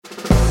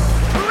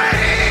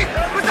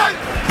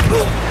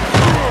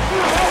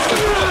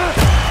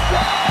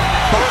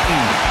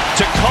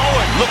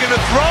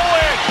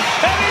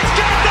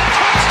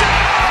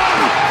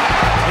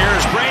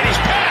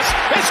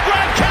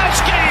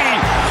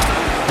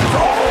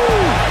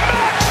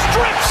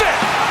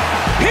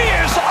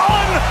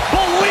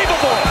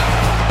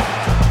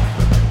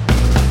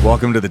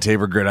Welcome to the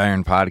Tabor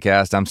Gridiron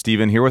Podcast. I'm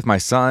Steven, here with my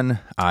son,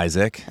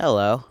 Isaac.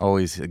 Hello.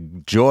 Always a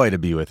joy to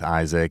be with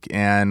Isaac.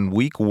 And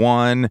week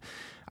one,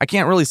 I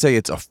can't really say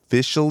it's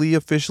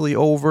officially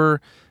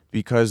over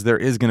because there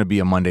is going to be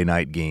a Monday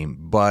night game.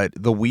 But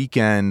the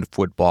weekend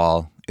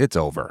football, it's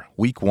over.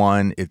 Week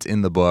one, it's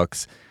in the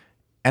books.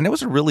 And it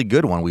was a really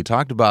good one. We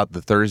talked about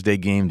the Thursday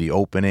game, the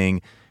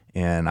opening,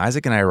 and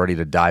Isaac and I are ready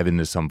to dive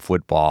into some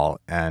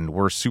football. And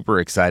we're super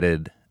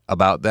excited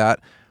about that.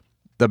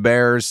 The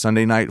Bears,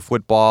 Sunday Night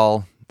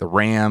Football, the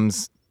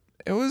Rams,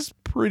 it was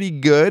pretty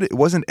good. It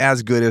wasn't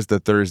as good as the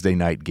Thursday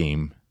night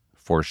game,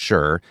 for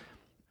sure.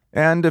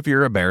 And if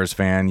you're a Bears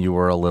fan, you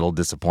were a little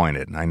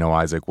disappointed. I know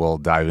Isaac will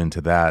dive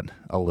into that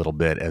a little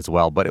bit as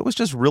well, but it was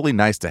just really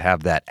nice to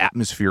have that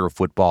atmosphere of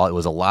football. It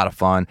was a lot of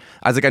fun.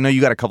 Isaac, I know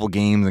you got a couple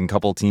games and a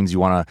couple teams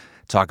you want to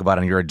talk about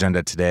on your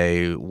agenda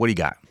today. What do you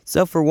got?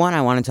 So for one,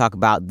 I want to talk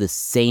about the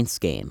Saints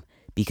game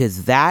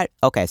because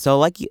so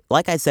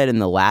like I said in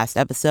the last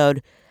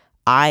episode,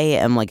 I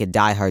am like a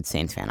diehard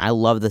Saints fan. I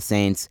love the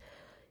Saints.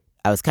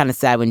 I was kind of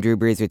sad when Drew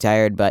Brees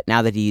retired, but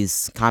now that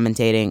he's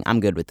commentating, I'm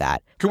good with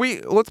that.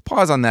 Let's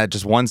pause on that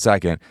just 1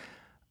 second.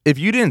 If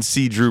you didn't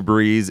see Drew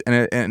Brees,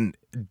 and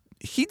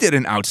he did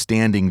an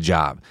outstanding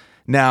job.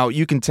 Now,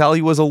 you can tell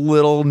he was a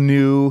little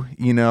new,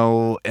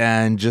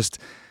 and just,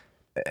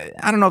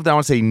 I don't know if I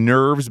want to say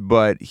nerves,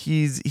 but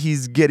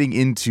he's getting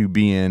into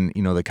being,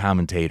 the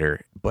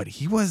commentator. But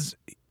he was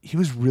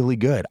really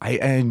good. I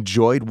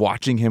enjoyed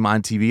watching him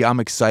on TV. I'm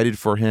excited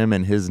for him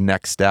and his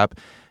next step.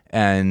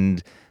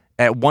 And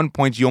at one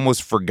point, you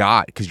almost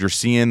forgot because you're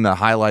seeing the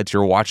highlights.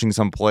 You're watching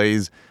some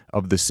plays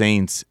of the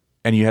Saints,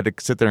 and you had to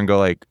sit there and go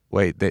like,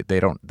 "Wait, they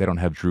don't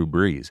have Drew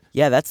Brees."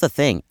 Yeah, that's the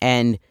thing,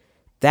 and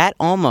that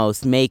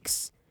almost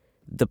makes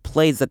the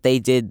plays that they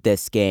did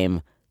this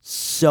game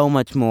so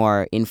much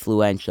more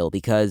influential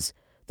because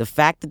the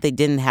fact that they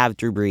didn't have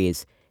Drew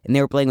Brees and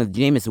they were playing with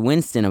Jameis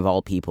Winston of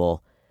all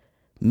people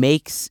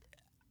makes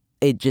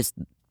it just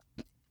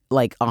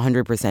like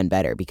 100%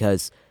 better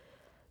because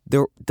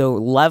the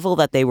level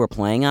that they were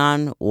playing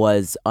on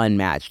was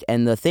unmatched.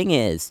 And the thing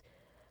is,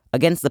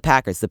 against the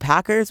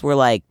Packers were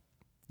like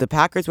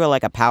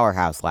a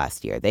powerhouse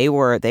last year. They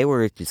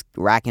were just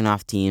racking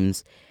off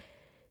teams.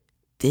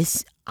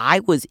 I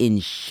was in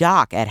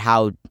shock at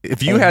how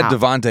if you had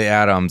Devontae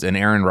Adams and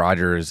Aaron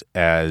Rodgers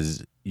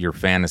as your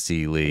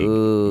fantasy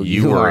league,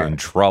 you were in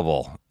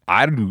trouble.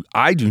 I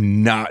do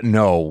not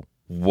know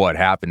what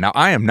happened. Now,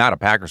 I am not a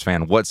Packers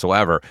fan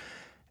whatsoever.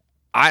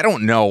 I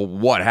don't know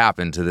what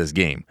happened to this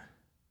game.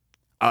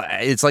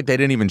 It's like they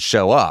didn't even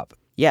show up.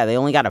 Yeah, they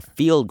only got a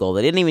field goal.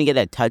 They didn't even get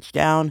a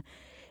touchdown.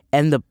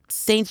 And the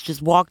Saints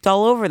just walked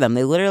all over them.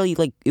 They literally,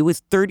 it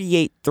was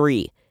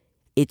 38-3.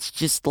 It's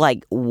just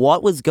like,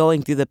 what was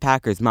going through the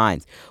Packers'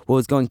 minds? What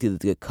was going through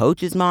the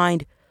coach's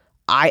mind?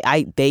 You're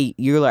right. They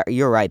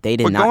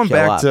did not show up. But going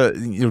back to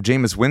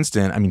Jameis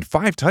Winston,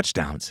 5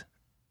 touchdowns.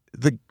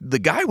 The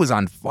guy was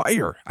on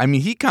fire.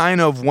 He kind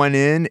of went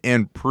in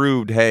and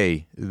proved,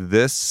 hey,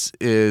 this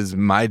is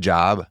my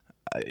job.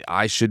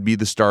 I should be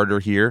the starter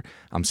here.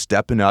 I'm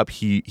stepping up.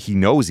 He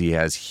knows he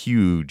has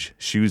huge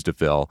shoes to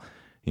fill,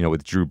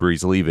 with Drew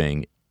Brees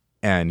leaving,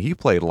 and he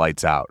played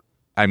lights out.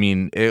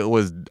 It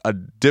was a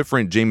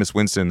different Jameis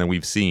Winston than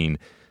we've seen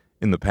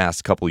in the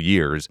past couple of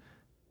years.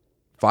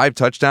 5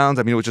 touchdowns.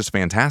 It was just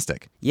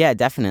fantastic. Yeah,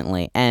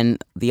 definitely.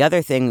 And the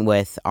other thing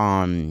with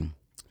the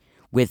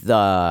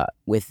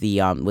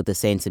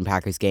Saints and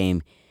Packers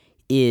game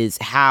is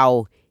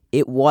how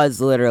it was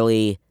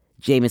literally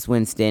Jameis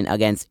Winston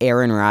against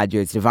Aaron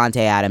Rodgers, Devontae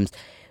Adams.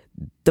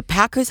 The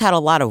Packers had a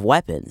lot of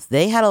weapons.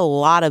 They had a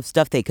lot of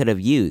stuff they could have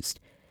used,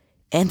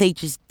 and they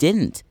just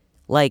didn't.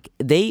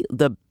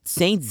 The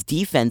Saints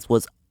defense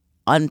was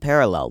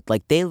unparalleled.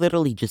 They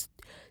literally just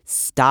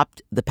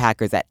stopped the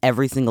Packers at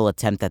every single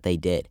attempt that they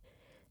did.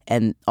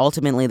 And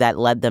ultimately that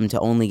led them to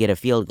only get a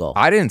field goal.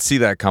 I didn't see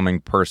that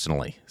coming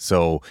personally.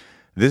 So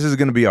this is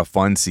going to be a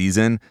fun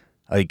season.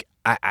 I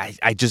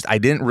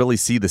didn't really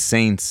see the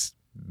Saints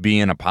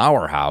being a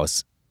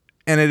powerhouse,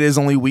 and it is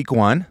only week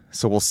one,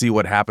 so we'll see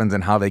what happens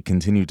and how they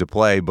continue to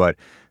play, but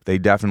they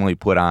definitely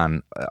put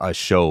on a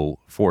show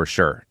for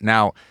sure.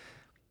 Now,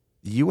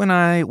 you and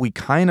I, we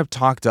kind of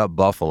talked up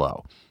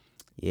Buffalo.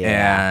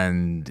 Yeah.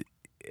 And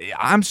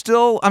I'm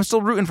still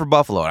rooting for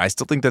Buffalo. I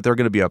still think that they're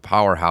going to be a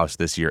powerhouse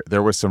this year.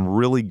 There was some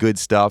really good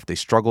stuff. They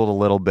struggled a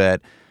little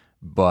bit,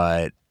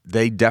 but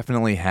they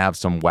definitely have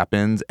some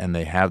weapons and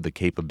they have the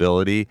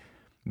capability.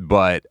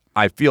 But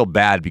I feel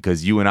bad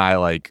because you and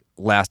I,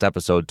 last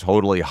episode,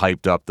 totally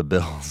hyped up the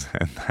Bills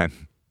and then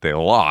they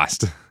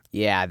lost.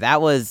 Yeah,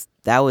 that was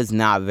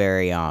not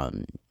very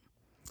It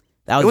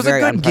was a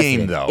good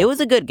game, though. It was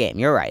a good game.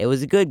 You're right. It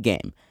was a good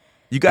game.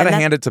 You got to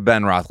hand it to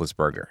Ben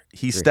Roethlisberger.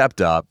 He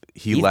stepped up.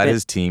 He led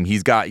his team.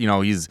 He's got,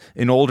 he's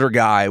an older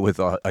guy with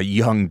a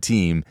young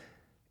team,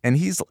 and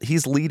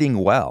he's leading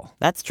well.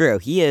 That's true.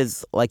 He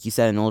is, like you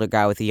said, an older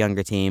guy with a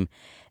younger team,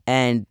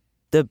 and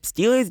the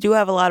Steelers do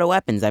have a lot of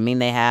weapons.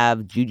 They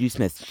have Juju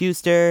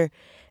Smith-Schuster,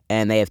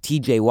 and they have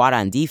T.J. Watt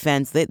on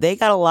defense. They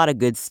got a lot of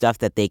good stuff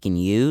that they can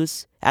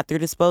use at their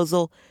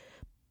disposal.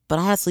 but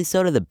honestly,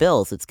 so do the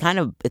Bills. It's kind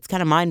of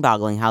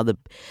mind-boggling how the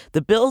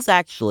Bills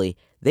actually,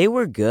 they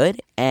were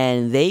good,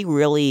 and they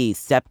really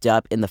stepped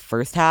up in the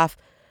first half,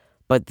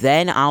 but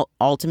then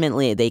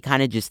ultimately they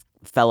kind of just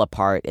fell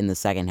apart in the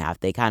second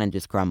half. They kind of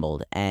just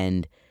crumbled,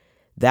 and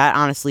that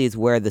honestly is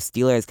where the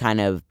Steelers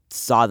kind of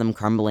saw them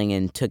crumbling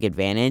and took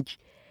advantage,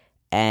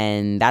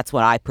 and that's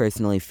what I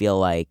personally feel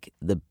like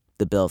the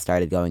Bills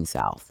started going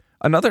south.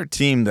 Another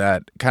team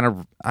that kind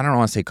of, I don't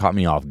want to say caught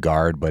me off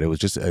guard, but it was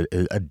just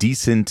a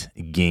decent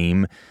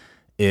game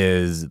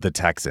is the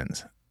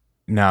Texans.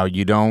 Now,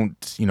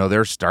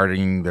 they're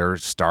starting their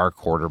star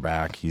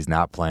quarterback. He's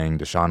not playing,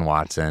 Deshaun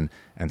Watson.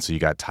 And so you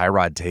got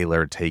Tyrod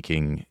Taylor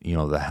taking,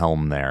 the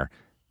helm there.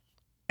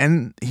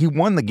 And he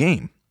won the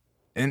game.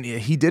 And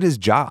he did his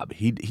job.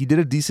 He did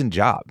a decent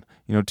job.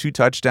 2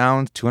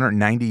 touchdowns,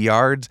 290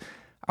 yards.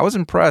 I was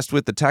impressed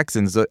with the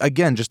Texans.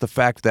 Again, just the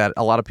fact that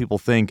a lot of people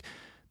think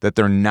that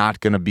they're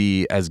not going to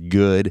be as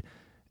good.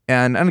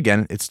 And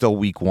again, it's still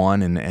week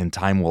 1 and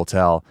time will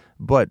tell.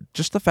 But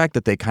just the fact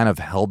that they kind of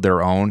held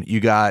their own. You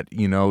got,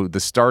 the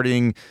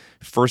starting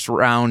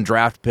first-round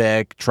draft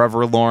pick,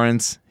 Trevor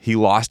Lawrence. He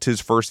lost his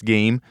first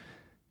game.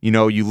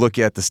 You look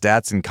at the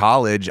stats in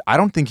college. I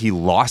don't think he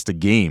lost a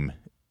game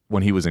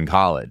when he was in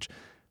college.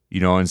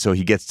 And so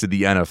he gets to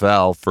the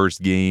NFL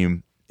first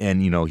game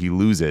and, he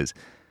loses.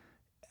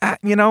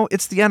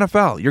 It's the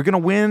NFL. You're going to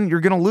win,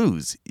 you're going to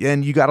lose.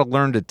 And you got to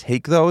learn to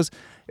take those.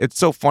 It's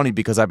so funny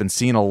because I've been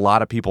seeing a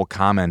lot of people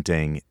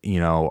commenting,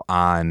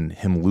 on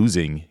him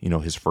losing,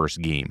 his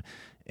first game.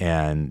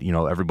 And,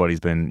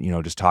 everybody's been,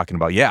 just talking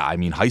about,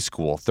 high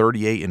school,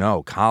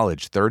 38-0,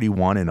 college,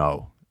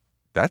 31-0.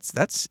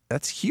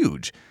 That's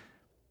huge.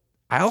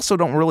 I also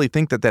don't really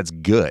think that that's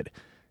good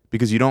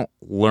because you don't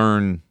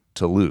learn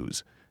to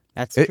lose.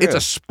 That's true. It's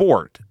a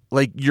sport.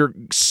 Like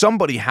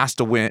somebody has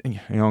to win,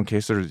 in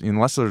case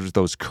unless there's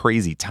those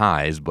crazy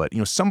ties, but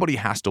somebody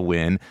has to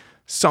win,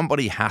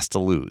 somebody has to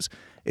lose.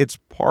 It's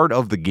part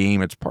of the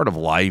game, it's part of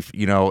life,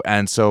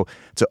 and so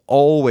to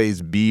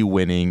always be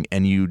winning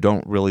and you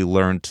don't really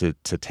learn to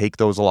take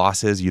those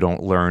losses, you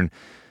don't learn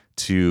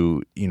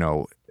to,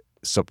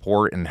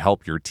 support and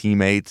help your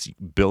teammates,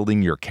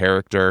 building your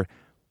character.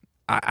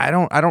 I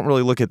don't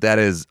really look at that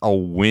as a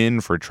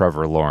win for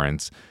Trevor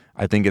Lawrence.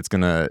 I think it's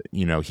going to,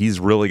 he's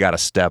really got to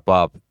step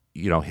up,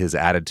 his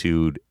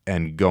attitude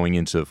and going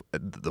into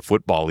the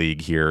football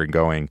league here and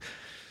going,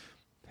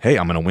 hey,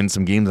 I'm going to win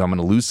some games, I'm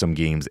going to lose some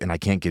games, and I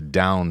can't get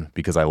down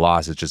because I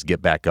lost. It's just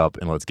get back up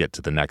and let's get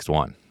to the next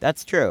one.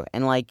 That's true.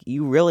 And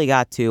you really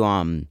got to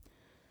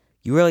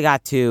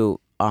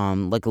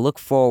look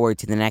forward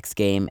to the next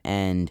game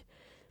and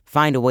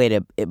find a way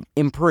to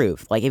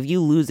improve. Like if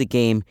you lose a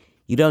game,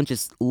 you don't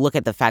just look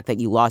at the fact that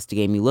you lost a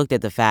game. You look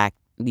at the fact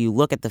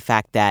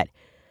that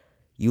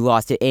you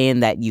lost it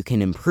and that you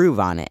can improve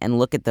on it, and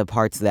look at the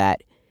parts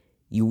that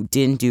you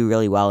didn't do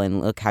really well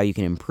and look how you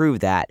can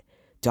improve that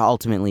to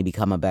ultimately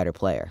become a better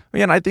player.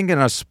 Yeah, and I think in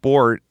a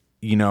sport,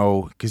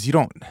 because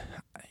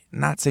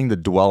not saying to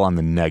dwell on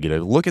the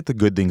negative, look at the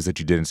good things that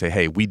you did and say,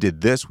 hey, we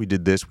did this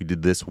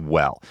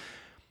well.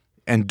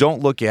 And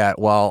don't look at,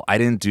 well, I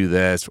didn't do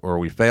this or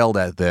we failed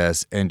at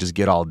this and just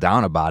get all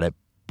down about it.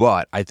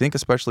 But I think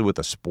especially with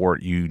a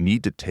sport, you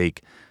need to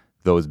take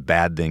those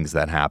bad things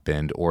that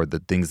happened or the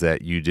things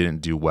that you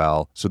didn't do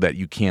well so that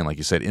you can, like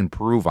you said,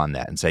 improve on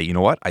that and say, you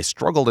know what, I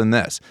struggled in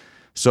this.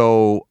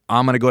 So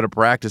I'm going to go to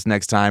practice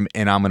next time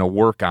and I'm going to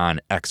work on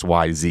X,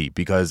 Y, Z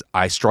because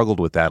I struggled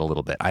with that a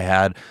little bit. I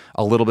had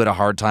a little bit of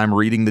hard time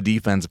reading the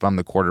defense if I'm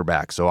the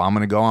quarterback. So I'm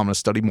going to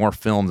study more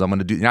films. I'm going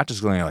to do, not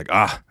just going like,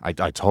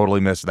 I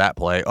totally missed that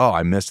play. Oh,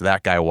 I missed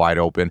that guy wide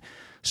open.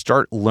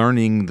 Start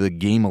learning the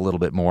game a little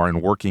bit more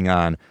and working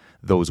on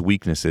those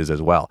weaknesses as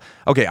well.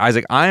 Okay,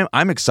 Isaac,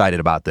 I'm excited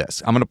about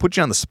this. I'm going to put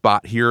you on the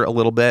spot here a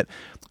little bit.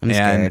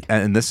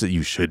 And this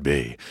you should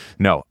be.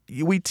 No,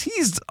 we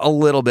teased a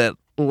little bit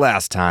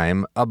last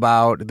time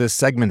about this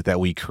segment that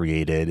we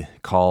created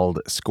called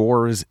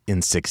Scores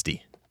in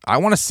 60. I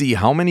want to see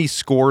how many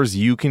scores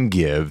you can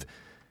give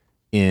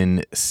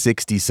in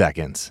 60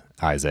 seconds,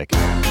 Isaac.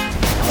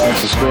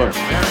 What's the score?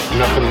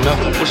 Nothing.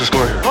 What's the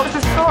score here? What's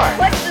the score?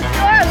 What's the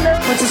score,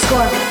 Luke? What's the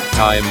score?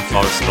 Time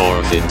for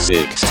Scores in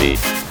 60.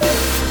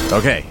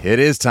 Okay, it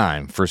is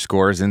time for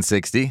Scores in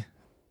 60.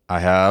 I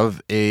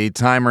have a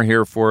timer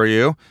here for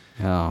you.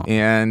 Oh.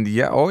 And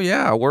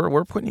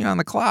we're putting you on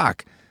the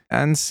clock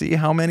and see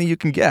how many you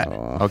can get.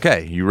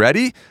 Okay, you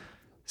ready?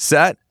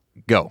 Set,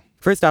 go.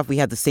 First off, we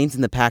have the Saints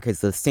and the Packers.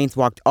 The Saints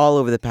walked all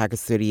over the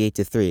Packers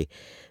 38-3.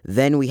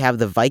 Then we have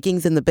the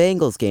Vikings and the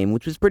Bengals game,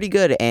 which was pretty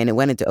good, and it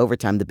went into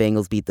overtime. The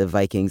Bengals beat the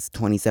Vikings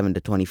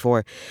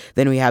 27-24.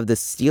 Then we have the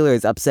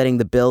Steelers upsetting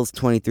the Bills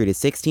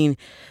 23-16.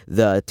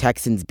 The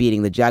Texans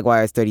beating the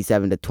Jaguars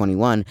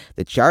 37-21.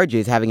 The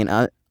Chargers having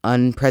an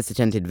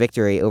unprecedented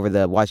victory over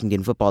the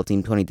Washington football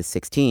team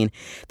 20-16.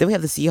 Then we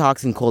have the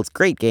Seahawks and Colts,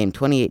 great game,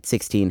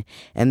 28-16.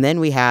 And then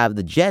we have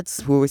the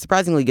Jets, who were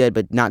surprisingly good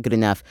but not good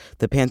enough.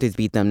 The Panthers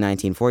beat them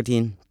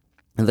 19-14.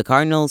 And the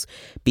Cardinals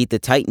beat the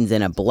Titans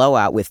in a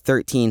blowout with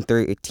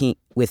 38-13.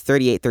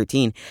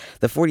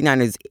 The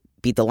 49ers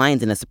beat the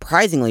Lions in a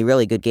surprisingly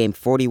really good game,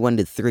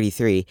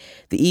 41-33.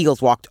 The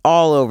Eagles walked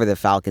all over the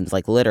Falcons,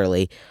 like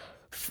literally,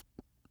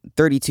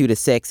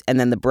 32-6. And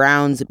then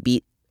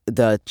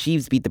the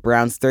Chiefs beat the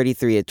Browns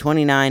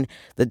 33-29.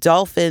 The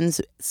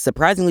Dolphins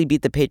surprisingly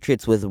beat the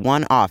Patriots with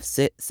one off,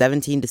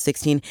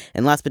 17-16.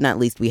 And last but not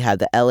least, we had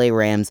the LA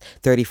Rams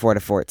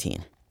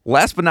 34-14.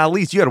 Last but not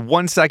least, you had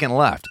 1 second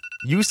left.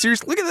 You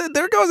seriously? Look at that.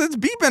 There it goes. It's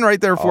beeping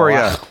right there for you.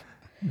 Wow.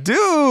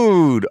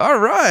 Dude, all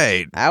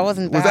right. That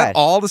wasn't bad. Was that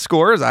all the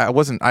scores? I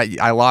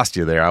lost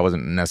you there. I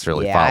wasn't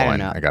necessarily following. I don't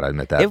know. I gotta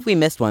admit that. If we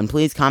missed one,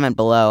 please comment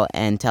below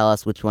and tell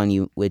us which one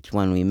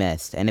we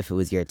missed and if it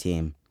was your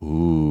team.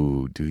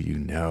 Ooh, do you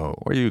know?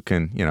 Or you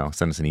can,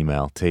 send us an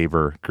email,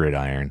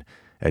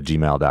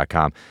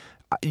 taborgridiron@gmail.com.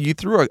 You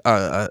threw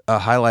a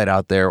highlight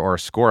out there or a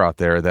score out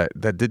there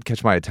that did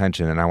catch my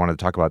attention, and I wanted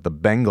to talk about the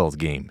Bengals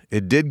game.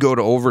 It did go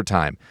to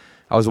overtime.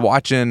 I was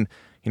watching,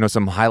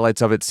 some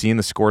highlights of it, seeing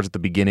the scores at the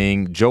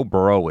beginning. Joe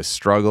Burrow was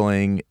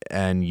struggling,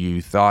 and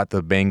you thought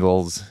the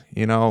Bengals,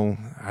 they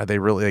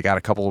got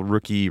a couple of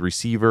rookie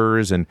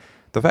receivers, and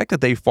the fact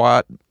that they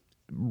fought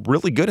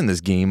really good in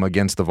this game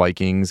against the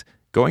Vikings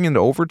going into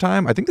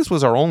overtime. I think this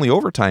was our only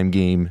overtime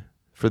game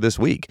for this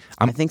week.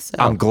 I think so.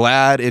 I'm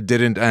glad it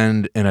didn't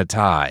end in a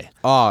tie.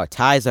 Oh,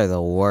 ties are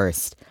the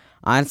worst.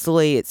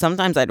 Honestly,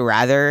 sometimes I'd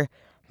rather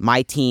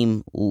my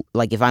team,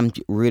 like if I'm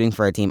rooting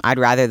for a team, I'd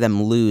rather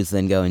them lose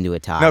than go into a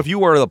tie. Now, if you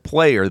were the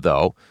player,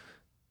 though,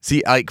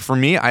 see, like for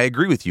me, I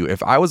agree with you.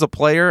 If I was a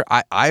player,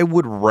 I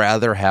would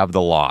rather have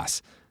the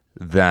loss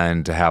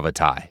than to have a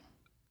tie.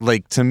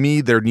 Like, to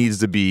me, there needs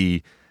to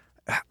be,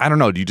 I don't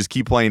know, do you just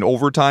keep playing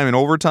overtime and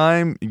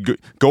overtime?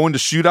 Go into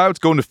shootouts,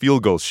 go into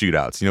field goal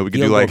shootouts. We could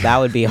do like that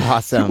would be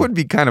awesome. It would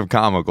be kind of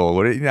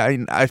comical.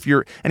 If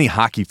you're any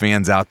hockey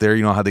fans out there,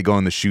 you know how they go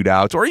in the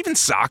shootouts, or even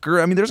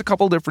soccer. I mean, there's a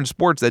couple different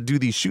sports that do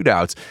these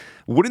shootouts.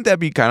 Wouldn't that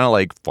be kind of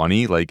like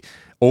funny? Like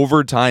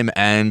overtime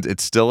ends,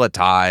 it's still a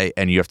tie,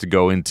 and you have to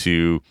go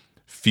into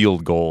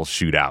field goal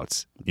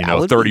shootouts.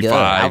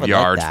 35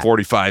 yards,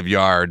 45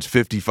 yards,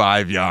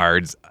 55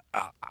 yards.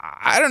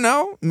 I don't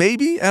know.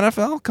 Maybe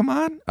NFL. Come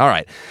on. All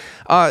right.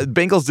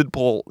 Bengals did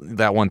pull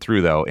that one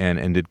through, though,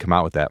 and did come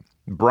out with that.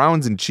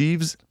 Browns and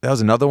Chiefs, that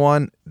was another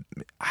one.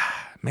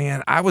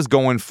 Man, I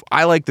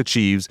like the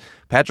Chiefs.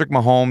 Patrick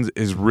Mahomes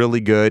is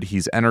really good.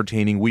 He's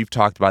entertaining. We've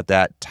talked about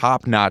that.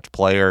 Top-notch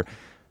player.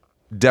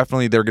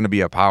 Definitely they're going to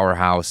be a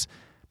powerhouse.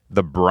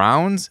 The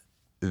Browns,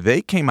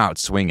 they came out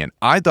swinging.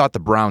 I thought the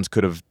Browns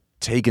could have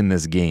taken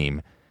this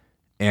game,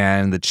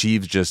 and the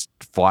Chiefs just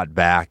fought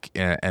back,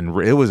 and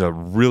it was a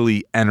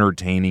really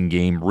entertaining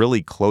game,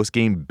 really close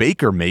game.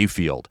 Baker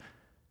Mayfield,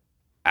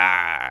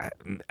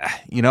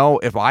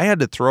 if I had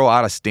to throw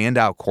out a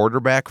standout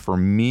quarterback for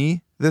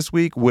me this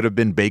week, would have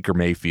been Baker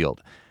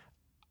Mayfield.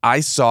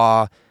 I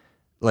saw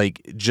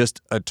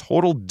just a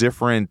total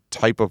different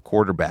type of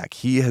quarterback.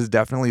 He has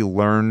definitely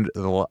learned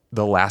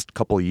the last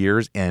couple of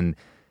years and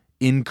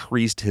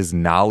increased his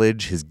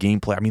knowledge, his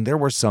gameplay. I mean, there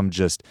were some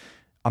just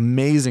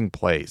amazing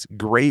plays,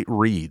 great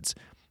reads,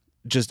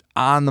 just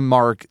on the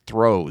mark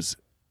throws.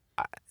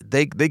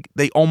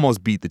 They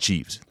almost beat the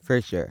Chiefs.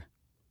 For sure.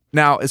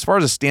 Now, as far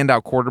as a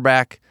standout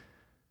quarterback,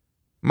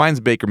 mine's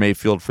Baker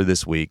Mayfield for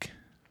this week.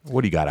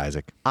 What do you got,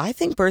 Isaac? I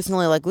think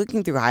personally,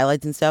 looking through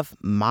highlights and stuff,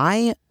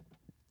 my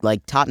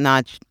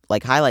top-notch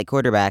highlight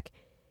quarterback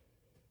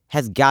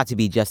has got to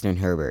be Justin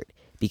Herbert,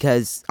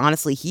 because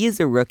honestly, he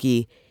is a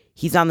rookie.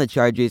 He's on the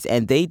Chargers,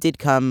 and they did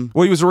come.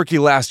 Well, he was a rookie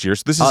last year,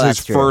 so this is his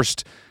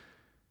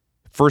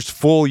first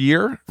full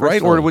year,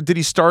 right? Or did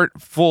he start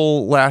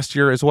full last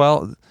year as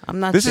well? I'm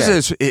not sure.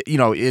 This is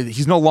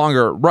he's no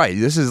longer, right.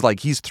 This is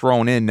he's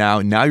thrown in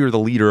now. Now you're the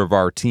leader of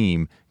our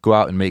team. Go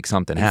out and make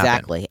something happen.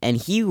 Exactly. And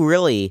he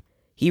really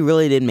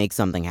did make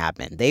something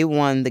happen. They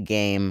won the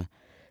game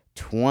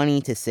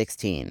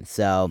 20-16.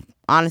 So,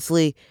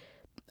 honestly,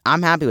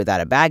 I'm happy with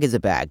that. A bag is a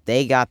bag.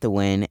 They got the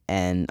win,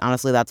 and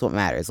honestly, that's what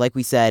matters. Like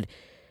we said,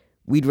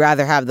 we'd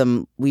rather have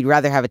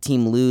a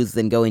team lose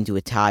than go into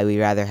a tie. We'd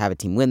rather have a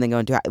team win than go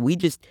into a tie. We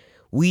just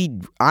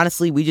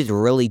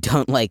really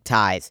don't like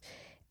ties.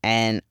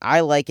 And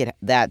I like it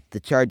that the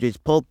Chargers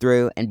pulled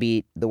through and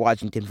beat the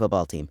Washington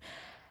football team.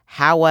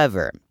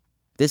 However,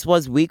 this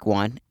was week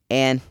 1,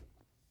 and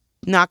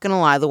not going to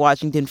lie, the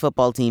Washington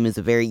football team is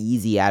a very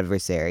easy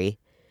adversary.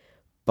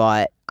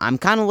 But I'm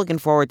kind of looking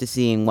forward to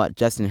seeing what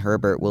Justin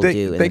Herbert will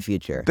do in the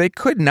future. They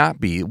could not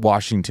beat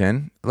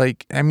Washington.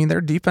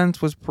 Their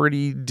defense was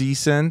pretty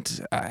decent.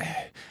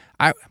 I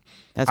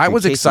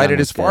was excited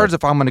as far as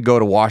if I'm going to go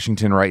to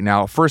Washington right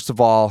now. First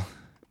of all,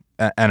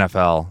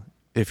 NFL,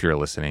 if you're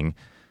listening,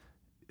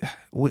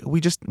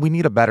 we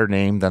need a better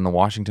name than the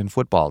Washington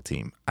football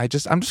team. I'm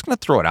just going to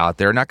throw it out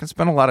there. Not going to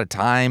spend a lot of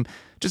time.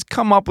 Just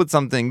come up with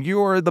something.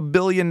 You're the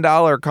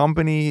billion-dollar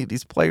company.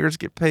 These players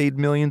get paid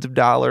millions of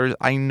dollars.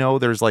 I know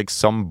there's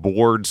some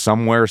board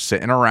somewhere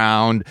sitting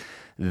around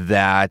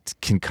that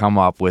can come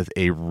up with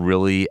a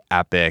really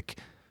epic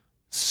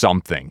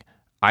something.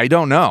 I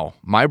don't know.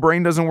 My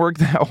brain doesn't work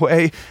that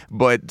way,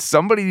 but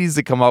somebody needs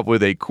to come up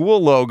with a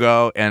cool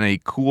logo and a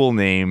cool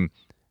name.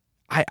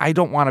 I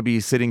don't want to be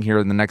sitting here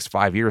in the next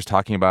 5 years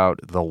talking about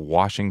the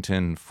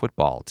Washington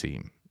football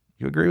team.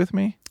 You agree with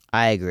me?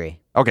 I agree.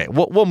 Okay,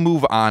 we'll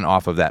move on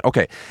off of that.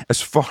 Okay,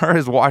 as far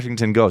as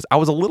Washington goes, I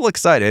was a little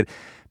excited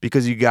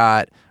because you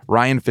got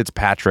Ryan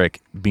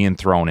Fitzpatrick being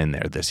thrown in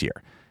there this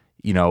year.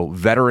 You know,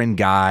 veteran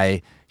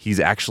guy. He's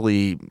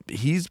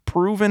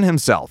proven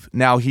himself.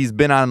 Now, he's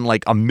been on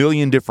like a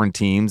million different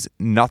teams,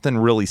 nothing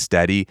really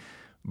steady,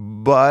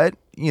 but,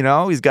 you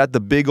know, he's got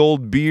the big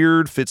old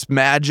beard,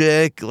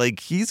 Fitzmagic. Like,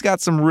 he's got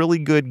some really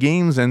good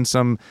games and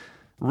some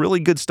really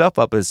good stuff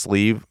up his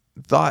sleeve.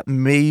 Thought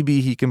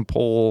maybe he can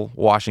pull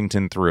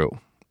Washington through.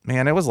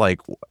 Man, it was like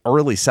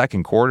early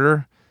second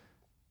quarter,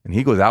 and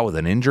he goes out with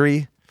an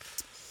injury.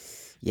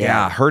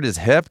 Yeah, hurt his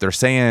hip. They're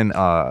saying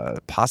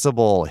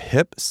possible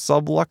hip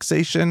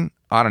subluxation.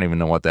 I don't even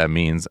know what that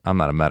means. I'm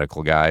not a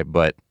medical guy,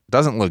 but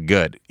doesn't look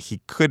good.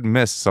 He could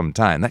miss some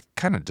time. That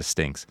kind of just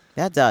stinks.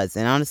 That does.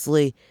 And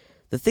honestly,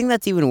 the thing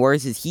that's even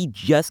worse is he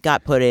just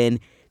got put in.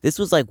 This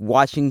was like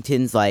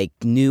Washington's like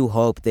new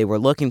hope. They were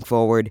looking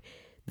forward.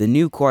 The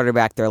new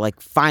quarterback, they're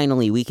like,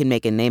 finally, we can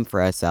make a name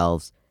for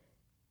ourselves.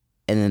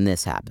 And then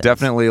this happens.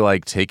 Definitely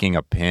like taking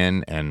a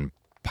pin and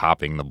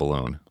popping the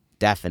balloon.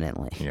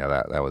 Definitely. Yeah,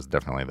 that was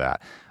definitely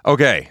that.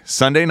 Okay,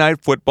 Sunday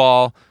Night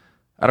Football.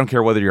 I don't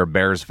care whether you're a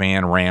Bears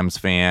fan, Rams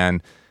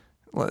fan.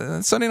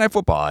 Sunday Night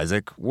Football,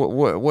 Isaac.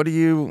 What do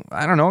you?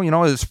 I don't know. You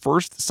know, his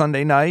first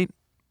Sunday night,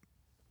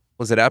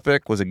 was it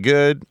epic? Was it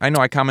good? I know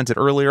I commented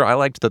earlier. I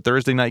liked the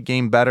Thursday night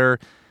game better.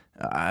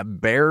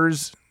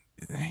 Bears,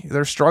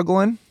 they're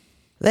struggling.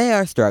 They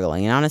are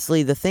struggling, and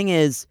honestly, the thing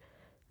is,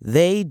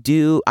 I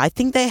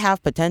think they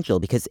have potential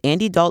because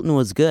Andy Dalton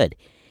was good.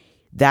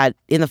 That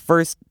in the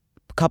first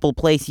couple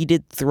plays, he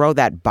did throw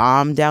that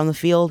bomb down the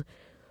field,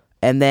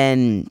 and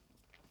then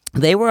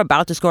they were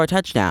about to score a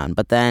touchdown,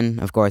 but then,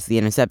 of course, the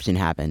interception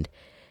happened.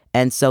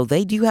 And so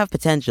they do have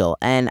potential,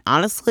 and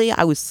honestly,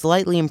 I was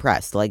slightly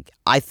impressed. Like,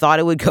 I thought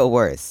it would go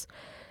worse.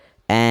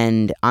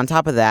 And on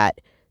top of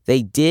that,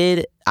 they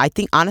did, I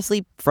think,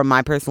 honestly, from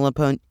my personal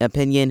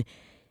opinion,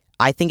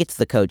 I think it's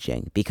the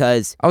coaching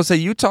because I would say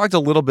you talked a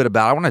little bit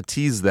about, I want to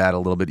tease that a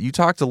little bit. You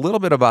talked a little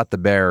bit about the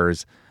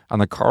Bears on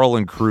the Carl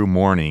and Crew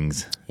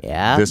mornings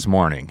this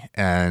morning.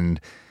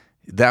 And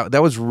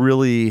that was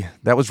really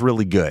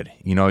good.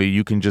 You know,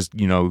 you can just,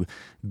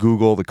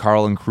 Google the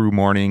Carl and Crew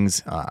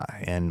mornings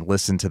and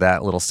listen to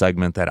that little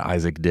segment that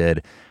Isaac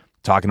did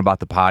talking about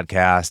the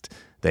podcast.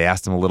 They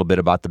asked him a little bit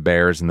about the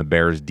Bears and the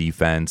Bears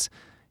defense.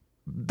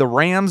 The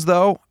Rams,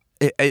 though,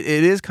 it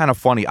is kind of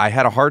funny. I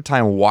had a hard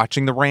time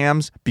watching the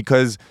Rams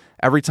because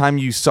every time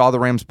you saw the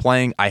Rams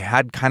playing, I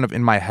had kind of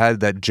in my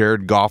head that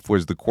Jared Goff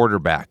was the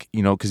quarterback,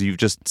 because you've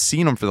just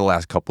seen him for the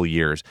last couple of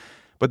years.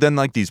 But then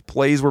like these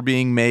plays were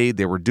being made,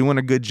 they were doing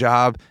a good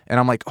job, and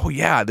I'm like, oh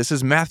yeah, this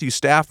is Matthew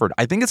Stafford.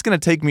 I think it's going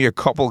to take me a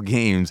couple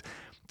games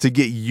to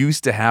get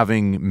used to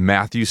having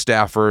Matthew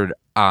Stafford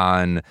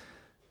on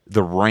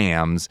the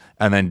Rams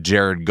and then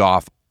Jared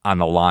Goff on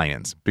the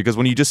Lions, because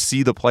when you just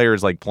see the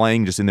players like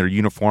playing just in their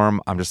uniform,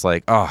 I'm just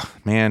like, oh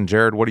man,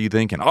 Jared, what are you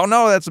thinking? Oh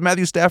no, that's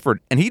Matthew Stafford.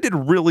 And he did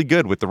really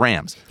good with the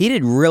Rams. He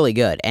did really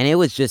good. And it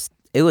was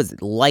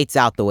lights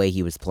out the way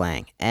he was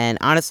playing. And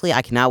honestly,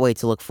 I cannot wait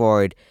to look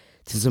forward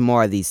to some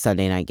more of these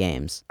Sunday night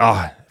games.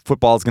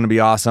 Football is going to be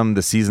awesome.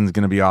 The season's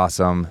going to be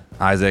awesome.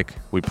 Isaac,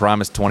 we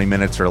promised 20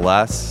 minutes or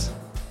less.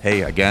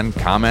 Hey, again,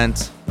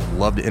 comment.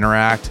 Love to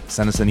interact.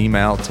 Send us an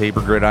email,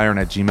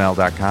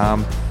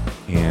 taborgridiron@gmail.com.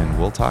 And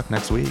we'll talk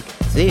next week.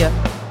 See ya.